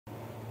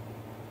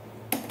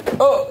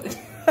Oh!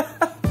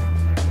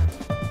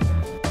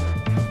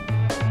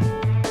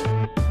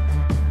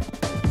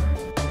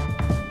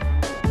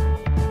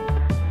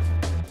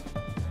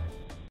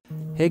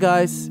 Hey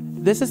guys,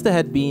 this is the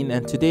Head Bean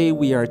and today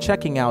we are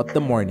checking out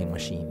the Morning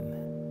Machine.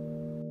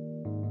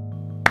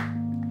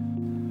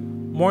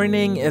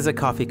 Morning is a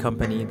coffee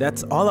company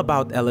that's all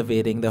about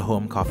elevating the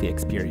home coffee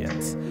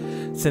experience.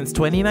 Since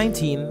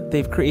 2019,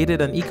 they've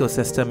created an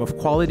ecosystem of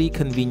quality,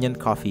 convenient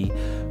coffee,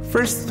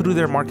 first through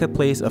their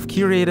marketplace of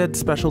curated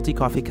specialty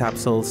coffee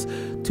capsules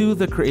to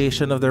the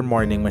creation of their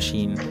Morning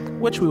Machine,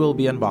 which we will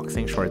be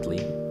unboxing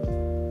shortly.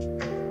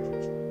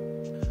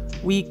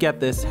 We get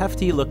this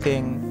hefty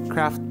looking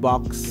craft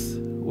box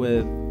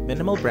with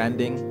minimal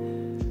branding,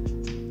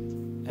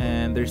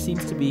 and there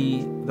seems to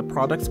be the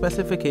product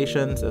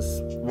specifications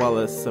as well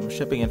as some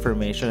shipping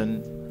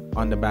information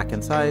on the back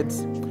and sides,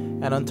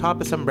 and on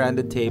top is some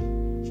branded tape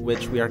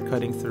which we are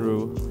cutting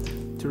through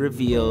to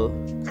reveal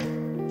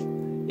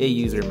a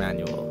user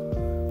manual,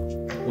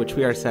 which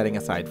we are setting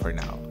aside for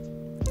now.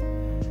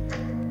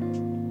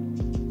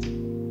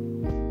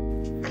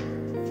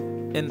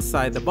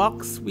 Inside the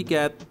box we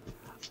get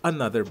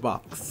another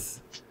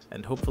box,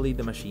 and hopefully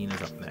the machine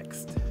is up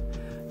next.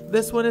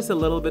 This one is a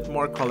little bit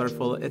more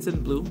colorful. It's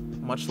in blue,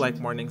 much like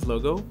Morning's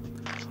logo.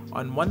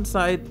 On one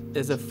side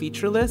is a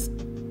feature list,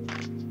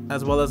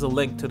 as well as a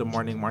link to the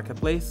Morning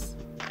Marketplace.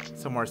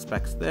 Some more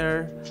specs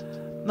there.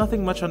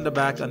 Nothing much on the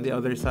back on the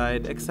other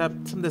side,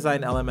 except some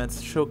design elements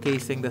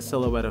showcasing the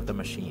silhouette of the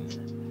machine.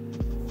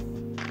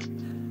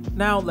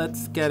 Now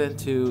let's get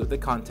into the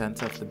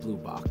contents of the blue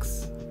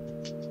box.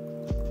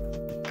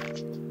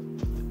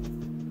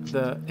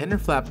 The inner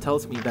flap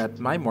tells me that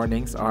my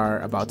mornings are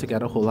about to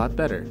get a whole lot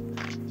better.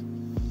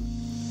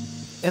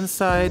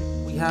 Inside,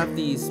 we have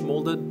these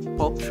molded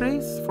pulp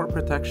trays for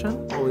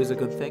protection, always a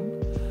good thing.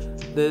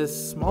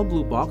 This small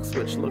blue box,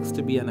 which looks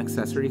to be an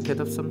accessory kit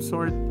of some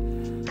sort.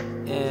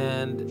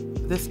 And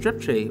this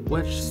drip tray,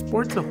 which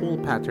sports a hole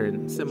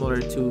pattern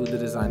similar to the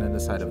design on the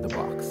side of the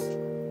box.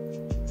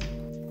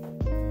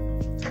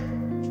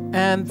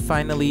 And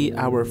finally,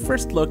 our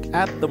first look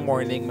at the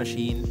Morning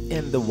Machine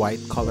in the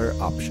white color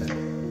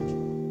option.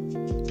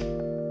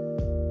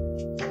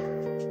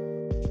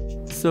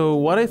 So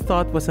what I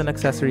thought was an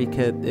accessory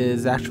kit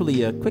is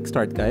actually a quick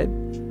start guide.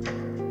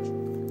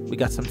 We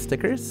got some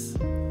stickers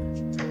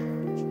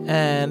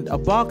and a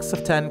box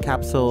of 10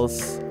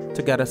 capsules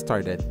to get us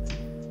started.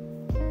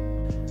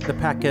 The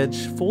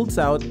package folds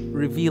out,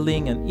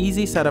 revealing an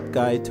easy setup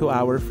guide to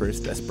our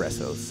first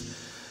espressos.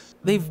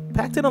 They've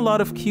packed in a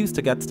lot of cues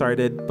to get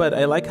started, but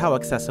I like how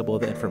accessible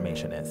the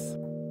information is.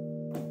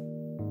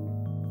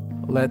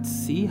 Let's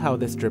see how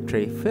this drip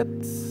tray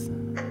fits.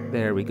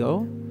 There we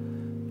go.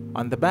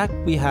 On the back,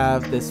 we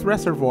have this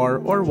reservoir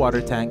or water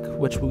tank,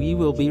 which we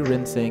will be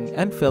rinsing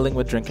and filling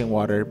with drinking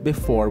water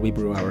before we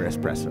brew our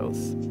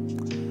espressos.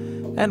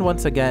 And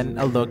once again,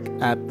 a look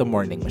at the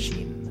Morning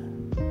Machine.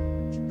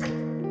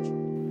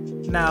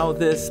 Now,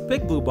 this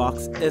big blue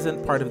box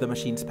isn't part of the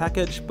machine's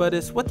package, but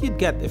is what you'd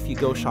get if you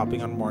go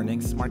shopping on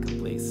Morning's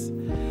marketplace.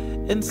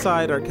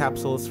 Inside are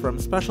capsules from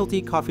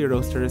specialty coffee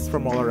roasters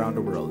from all around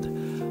the world,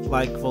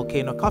 like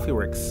Volcano Coffee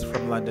Works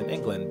from London,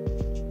 England,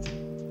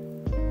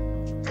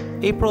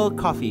 April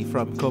Coffee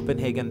from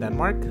Copenhagen,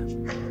 Denmark,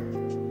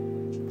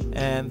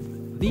 and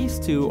these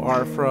two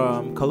are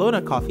from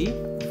Kelowna Coffee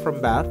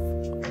from Bath,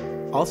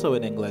 also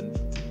in England.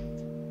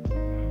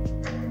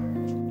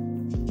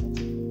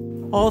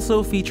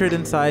 Also featured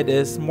inside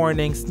is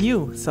Morning's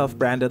new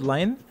self-branded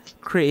line,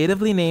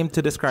 creatively named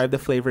to describe the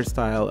flavor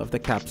style of the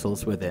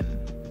capsules within.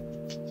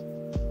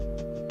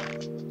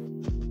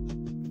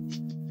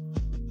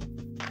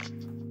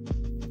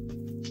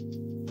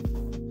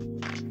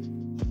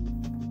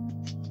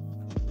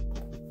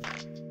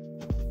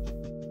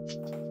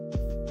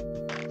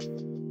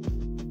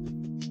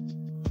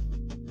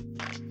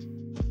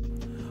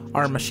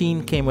 Our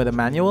machine came with a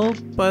manual,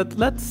 but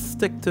let's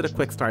stick to the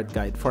quick start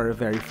guide for our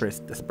very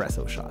first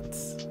espresso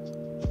shots.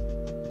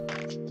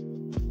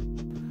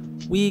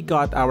 We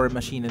got our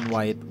machine in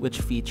white, which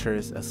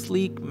features a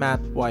sleek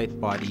matte white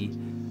body,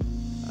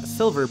 a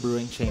silver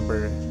brewing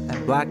chamber,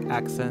 and black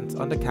accents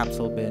on the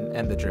capsule bin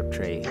and the drip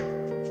tray.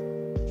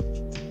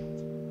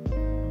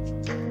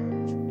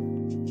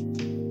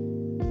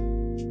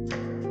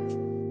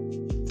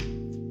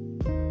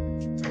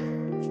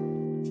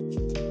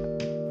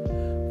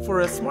 For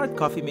a smart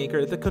coffee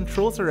maker, the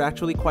controls are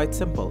actually quite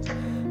simple.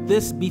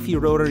 This beefy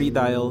rotary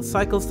dial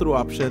cycles through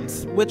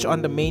options, which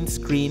on the main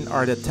screen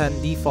are the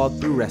 10 default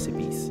brew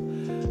recipes.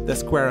 The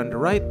square on the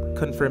right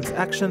confirms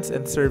actions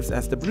and serves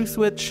as the brew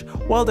switch,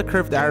 while the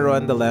curved arrow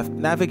on the left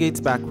navigates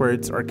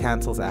backwards or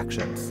cancels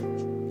actions.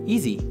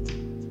 Easy.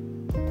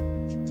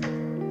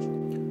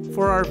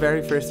 For our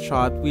very first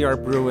shot, we are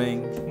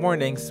brewing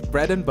Morning's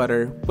bread and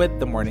butter with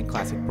the Morning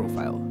Classic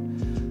profile.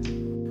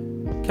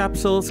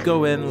 Capsules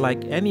go in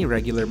like any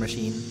regular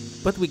machine,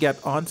 but we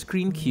get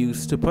on-screen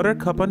cues to put our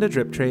cup on the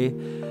drip tray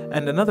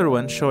and another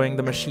one showing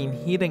the machine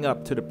heating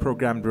up to the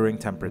programmed brewing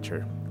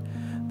temperature.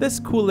 This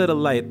cool little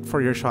light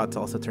for your shots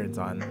also turns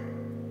on.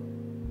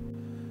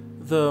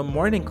 The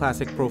Morning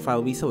Classic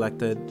profile we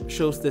selected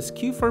shows this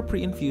cue for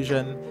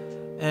pre-infusion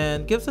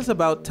and gives us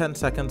about 10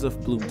 seconds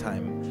of bloom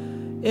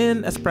time.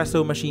 In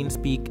espresso machine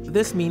speak,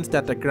 this means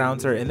that the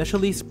grounds are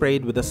initially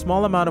sprayed with a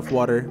small amount of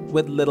water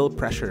with little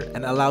pressure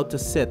and allowed to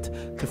sit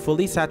to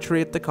fully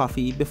saturate the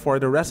coffee before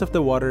the rest of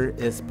the water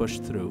is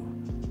pushed through.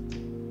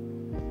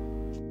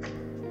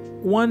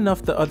 One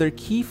of the other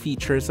key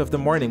features of the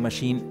morning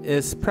machine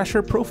is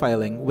pressure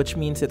profiling, which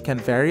means it can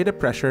vary the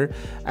pressure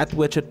at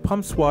which it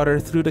pumps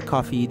water through the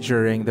coffee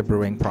during the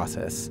brewing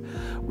process.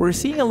 We're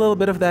seeing a little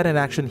bit of that in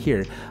action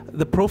here.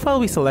 The profile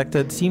we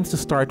selected seems to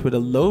start with a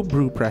low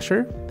brew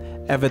pressure,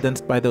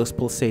 evidenced by those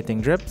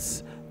pulsating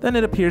drips, then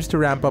it appears to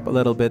ramp up a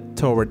little bit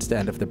towards the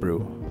end of the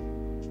brew.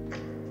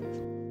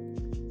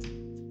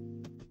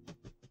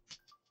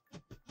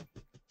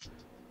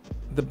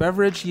 The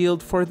beverage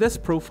yield for this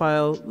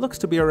profile looks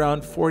to be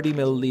around 40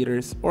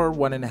 milliliters or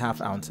 1.5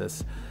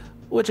 ounces,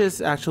 which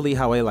is actually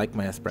how I like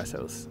my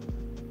espressos.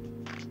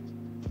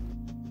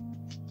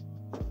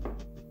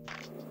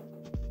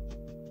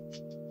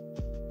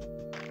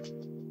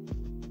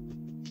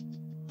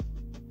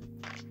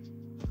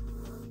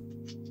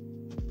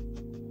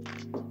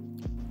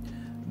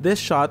 This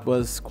shot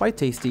was quite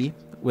tasty,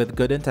 with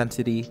good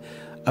intensity,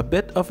 a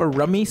bit of a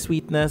rummy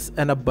sweetness,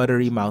 and a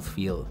buttery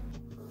mouthfeel.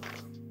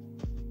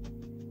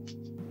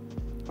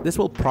 This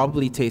will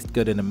probably taste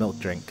good in a milk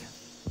drink.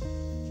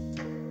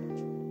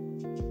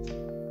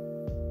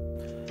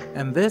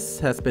 And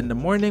this has been the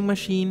Morning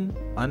Machine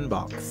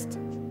Unboxed.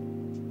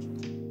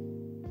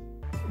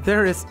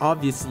 There is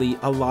obviously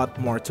a lot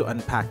more to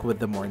unpack with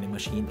the Morning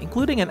Machine,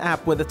 including an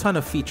app with a ton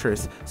of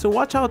features, so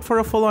watch out for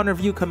a full-on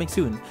review coming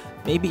soon,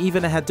 maybe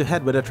even a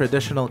head-to-head with a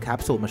traditional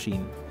capsule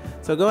machine.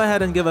 So go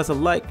ahead and give us a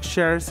like,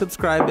 share,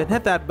 subscribe, and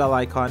hit that bell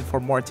icon for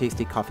more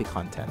tasty coffee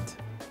content.